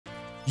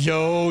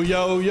Yo,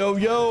 yo, yo,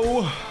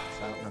 yo. What's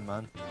happening,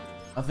 man?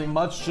 Nothing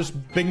much, just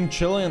big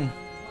chilling.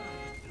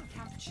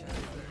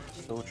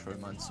 So true,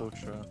 man. So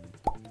true.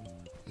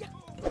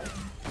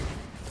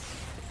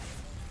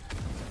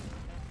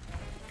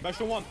 Bash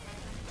on one.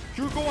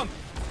 Q, go one.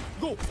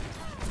 Go.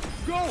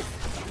 Go.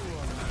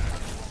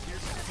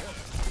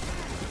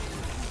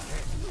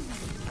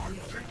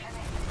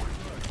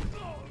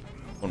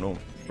 Oh no.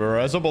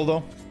 Reversible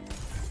though.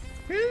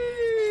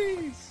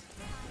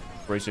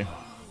 Crazy.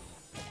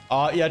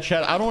 Yeah,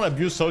 chat, I don't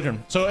abuse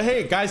Sojourn. So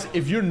hey guys,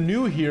 if you're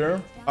new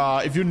here,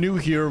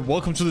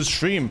 welcome to the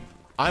stream.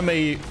 I'm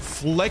a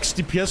flex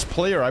DPS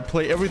player. I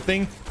play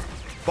everything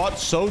but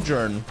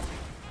Sojourn.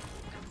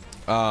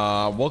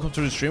 Welcome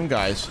to the stream,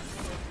 guys.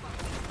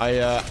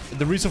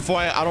 The reason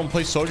why I don't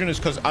play Sojourn is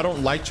because I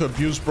don't like to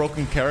abuse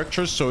broken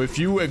characters. So if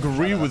you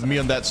agree with me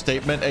on that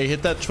statement, hey,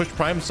 hit that Twitch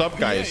Prime sub,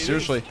 guys.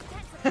 Seriously.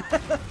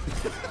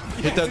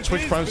 Hit that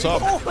Twitch Prime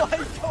sub. Oh my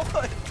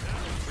god!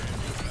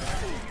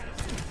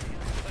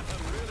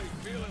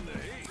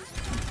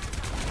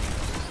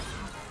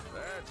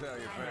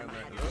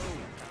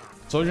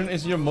 Sojourn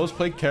is your most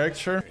played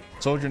character?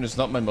 Sojourn is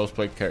not my most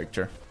played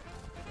character.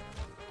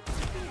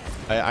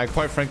 I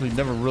quite frankly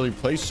never really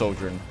play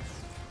Sojourn.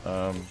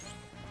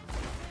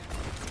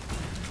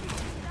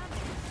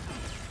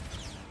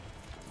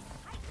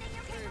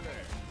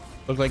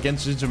 Look like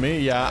Genji to me.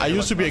 Yeah, I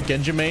used to be a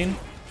Genji main,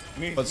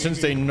 but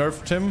since they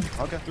nerfed him,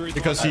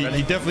 because he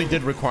definitely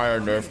did require a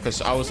nerf,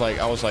 because I was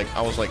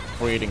like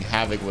creating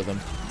havoc with him.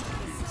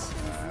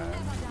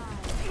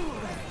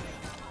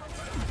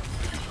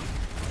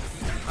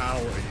 How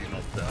are you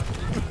not dead?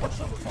 What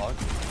the fuck?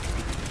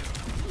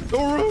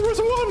 Oh, where's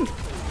the one?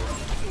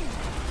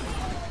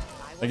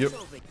 Thank you.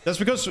 That's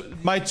because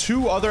my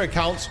two other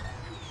accounts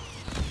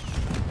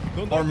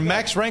are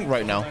max rank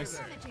right now.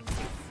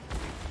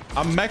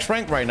 I'm max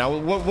rank right now.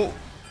 What?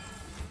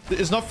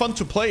 It's not fun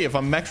to play if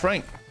I'm max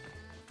rank.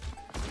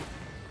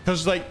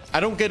 Because, like,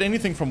 I don't get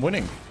anything from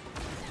winning.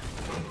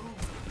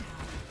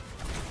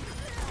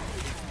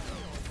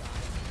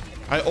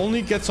 I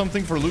only get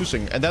something for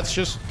losing, and that's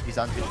just... He's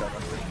anti-shot.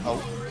 Oh.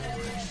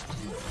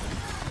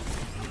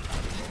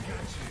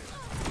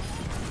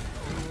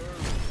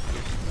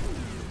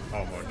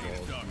 Oh my god.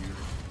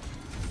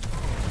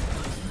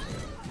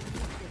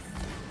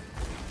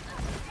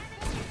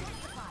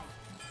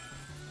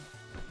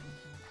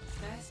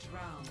 First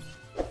round.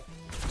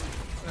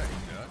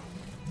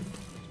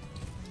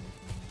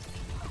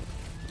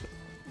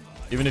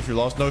 Even if you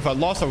lost, no, if I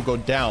lost I would go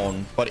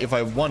down, but if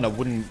I won I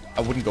wouldn't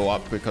go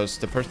up, because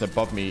the person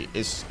above me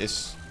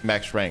is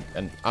max rank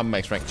and I'm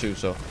max rank too,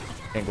 so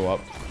I can't go up.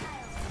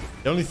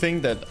 The only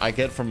thing that I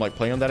get from like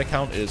playing on that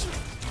account is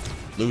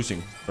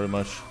losing, pretty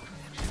much,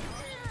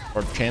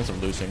 or chance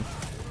of losing.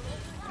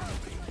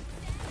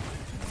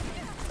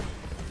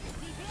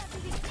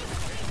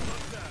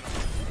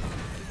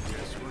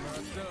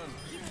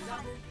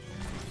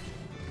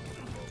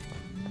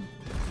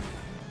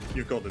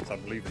 You got it, I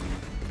believe in you.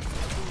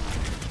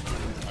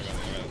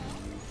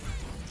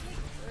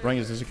 Rank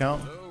is this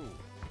account?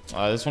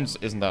 This one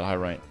isn't that high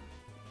rank.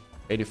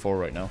 84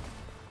 right now.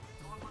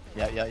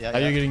 Yeah. Are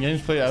you getting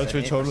gameplay out to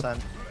a total?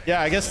 Yeah,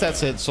 I guess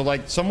that's it. So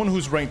like someone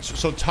who's ranked,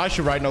 so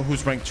Tashi right now,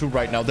 who's ranked 2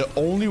 right now, the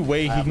only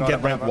way he can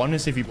get rank 1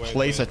 is if he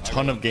plays a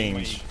ton of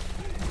games.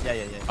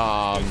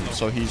 Yeah.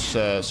 So he's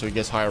so he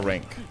gets higher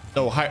rank.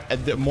 No,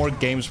 the more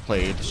games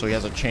played, so he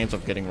has a chance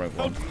of getting rank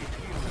 1.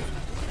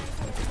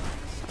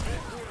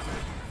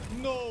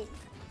 No.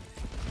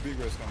 Big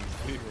race coming.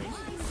 Big race.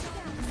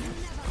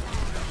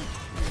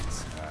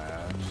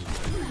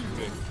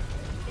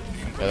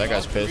 Yeah, that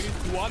guy's pissed.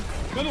 One.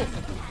 No.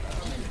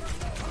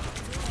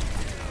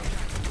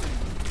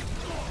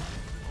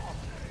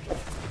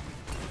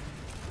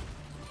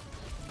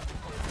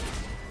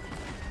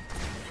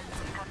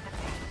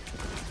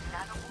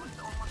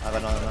 I have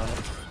another one.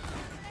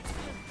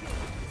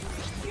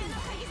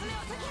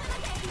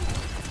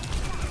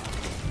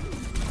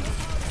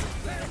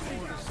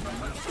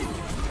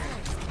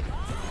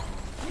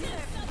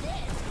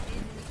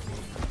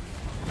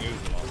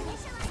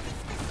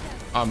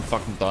 I'm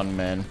fucking done,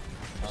 man.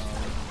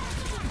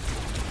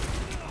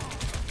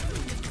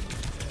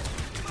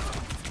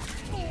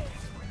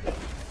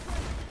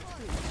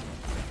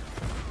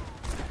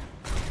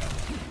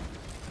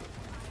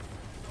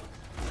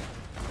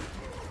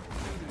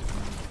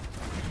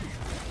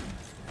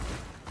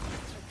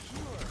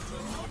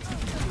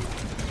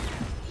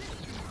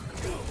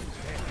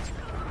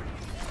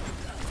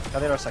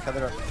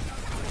 Cadê?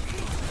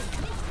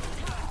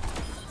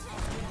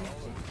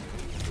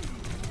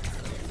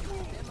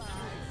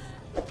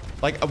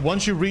 Like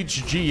once you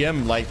reach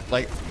GM,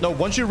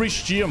 once you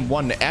reach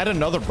GM1, add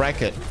another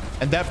bracket,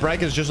 and that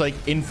bracket is just like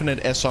infinite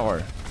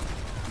SR.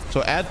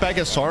 So add back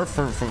SR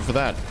for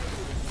that,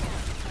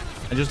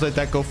 and just let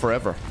that go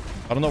forever.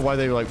 I don't know why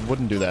they like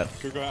wouldn't do that.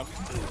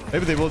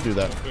 Maybe they will do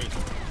that.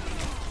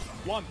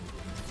 One.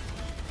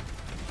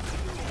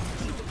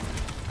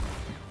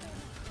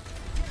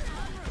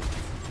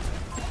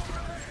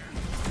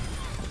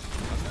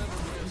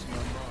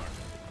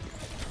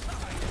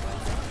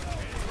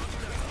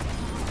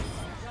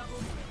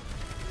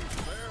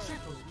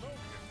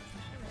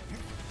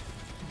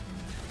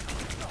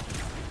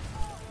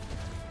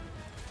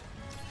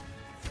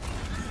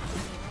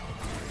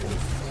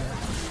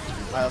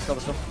 Alright,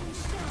 let's go.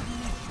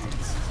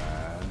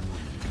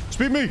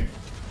 Speed me!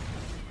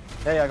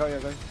 Yeah,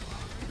 go.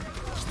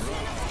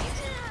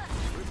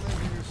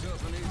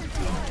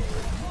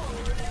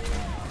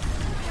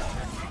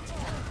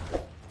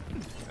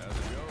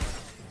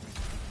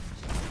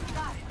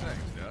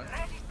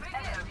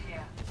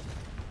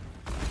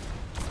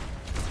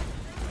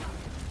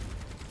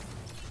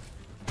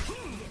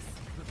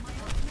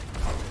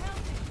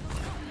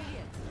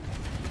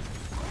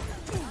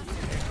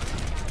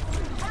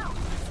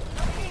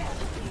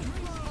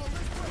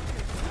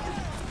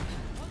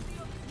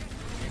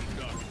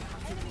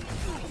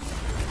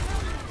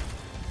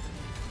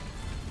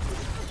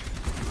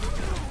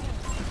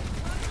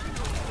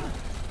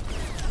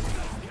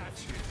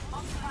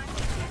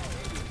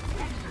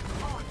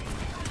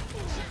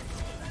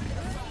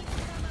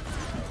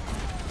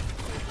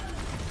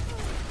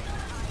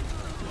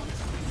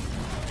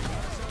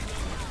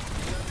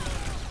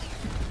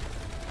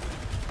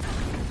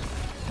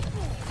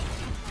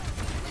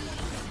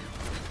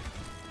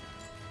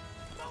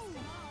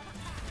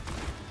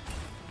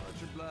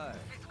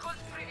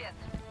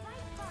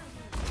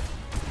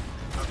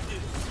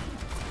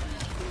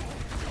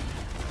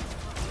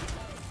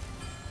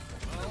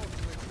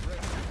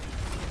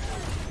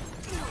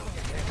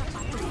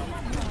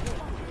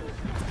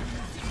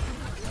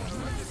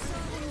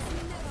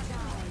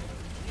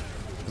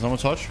 Does someone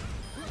touch?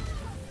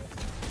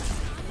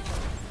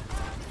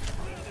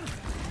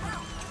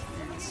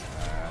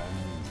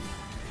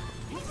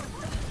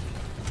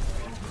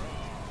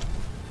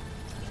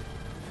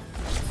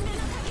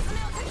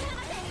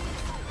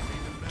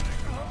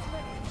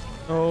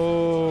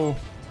 Oh.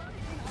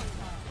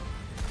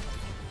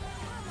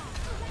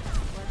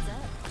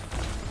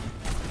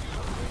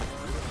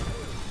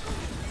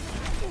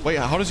 Wait,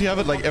 how does he have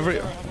it like every...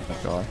 Oh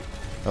god.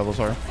 That was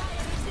sorry.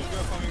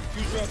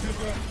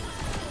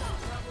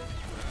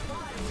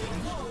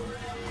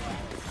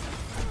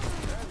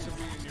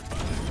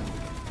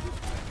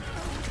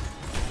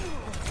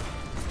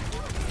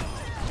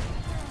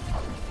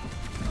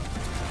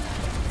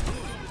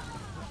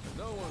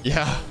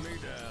 Yeah.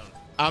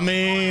 I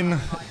mean,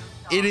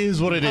 it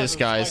is what it is,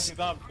 guys.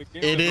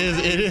 It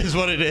is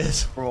what it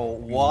is. Bro,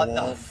 what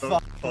the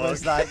fuck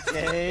was that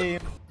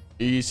game?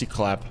 Easy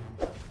clap.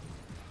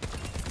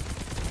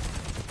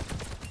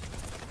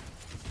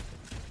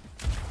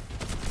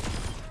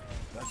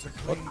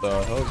 What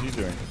the hell is he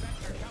doing?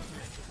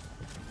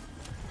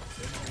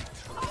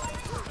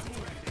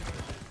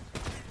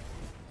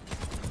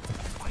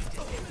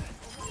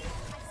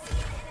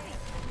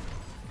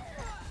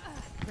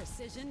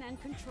 Precision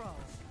and control.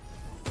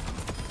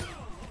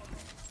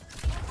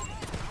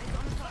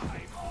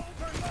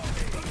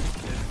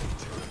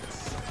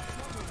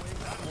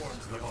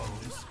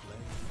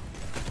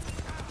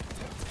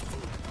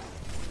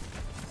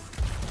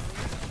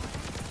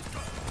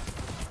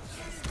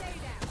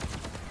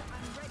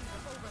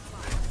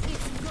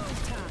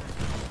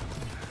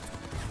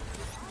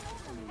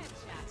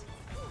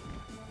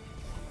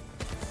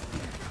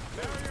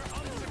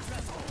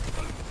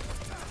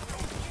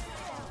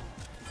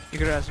 You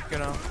could ask if you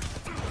know.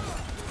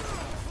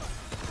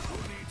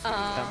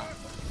 Oh,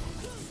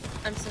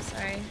 I'm so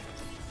sorry.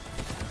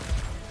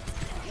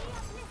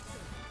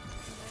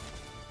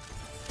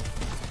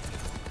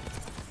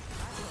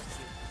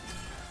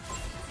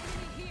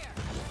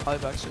 I'll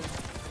be back soon.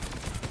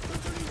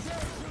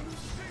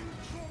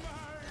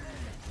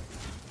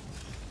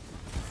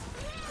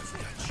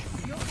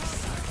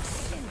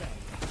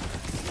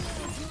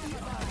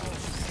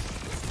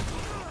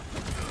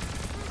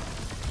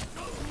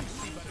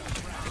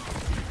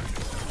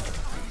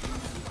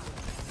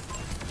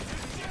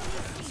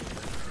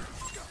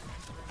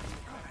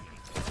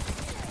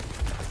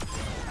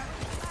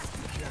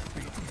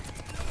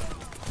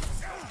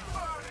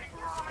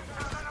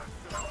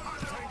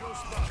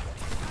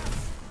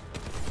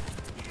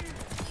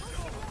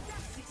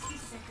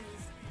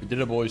 We did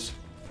it, boys.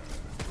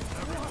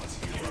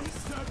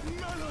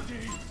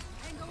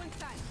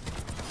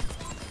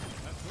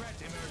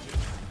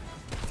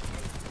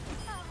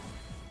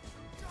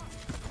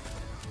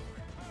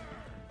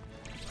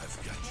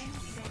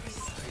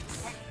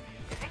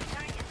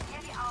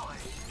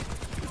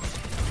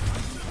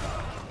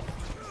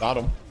 Got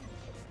him.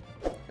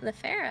 The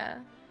Pharah.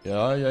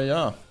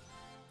 Yeah.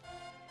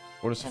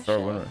 What is the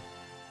Pharah win rate?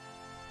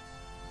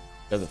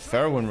 Yeah, the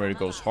Pharah win rate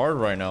goes hard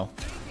right now.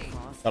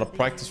 Gotta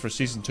practice for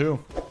season 2.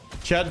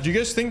 Chat, do you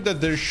guys think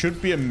that there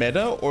should be a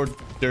meta or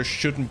there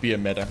shouldn't be a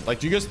meta? Like,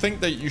 do you guys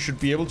think that you should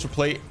be able to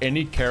play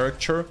any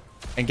character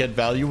and get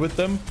value with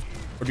them?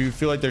 Or do you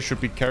feel like there should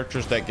be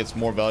characters that gets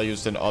more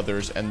values than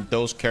others and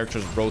those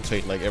characters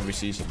rotate like every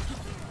season?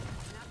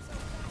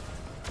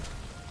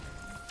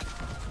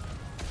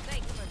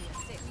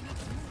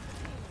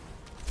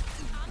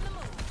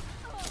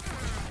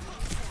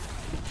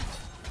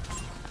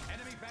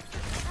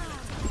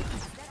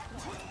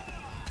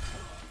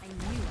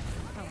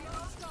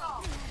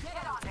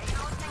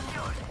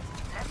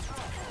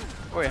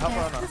 Wait, how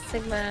Yeah, far it's a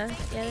Sigma.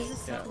 Yeah, there's a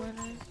Sigma.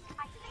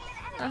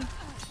 Oh,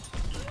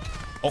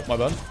 Oh, my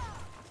bad.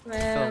 Kill him,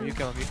 Man, you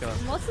kill him, you kill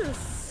him. most of the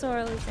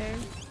sore loser.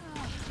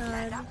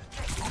 God.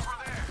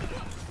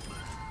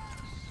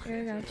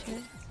 Here, I got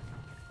you.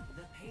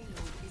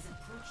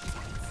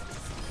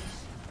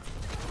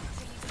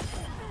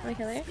 Am I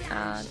killer?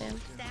 Ah, damn.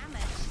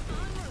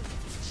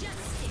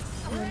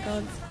 Oh my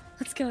god.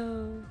 Let's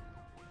go.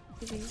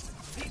 GG.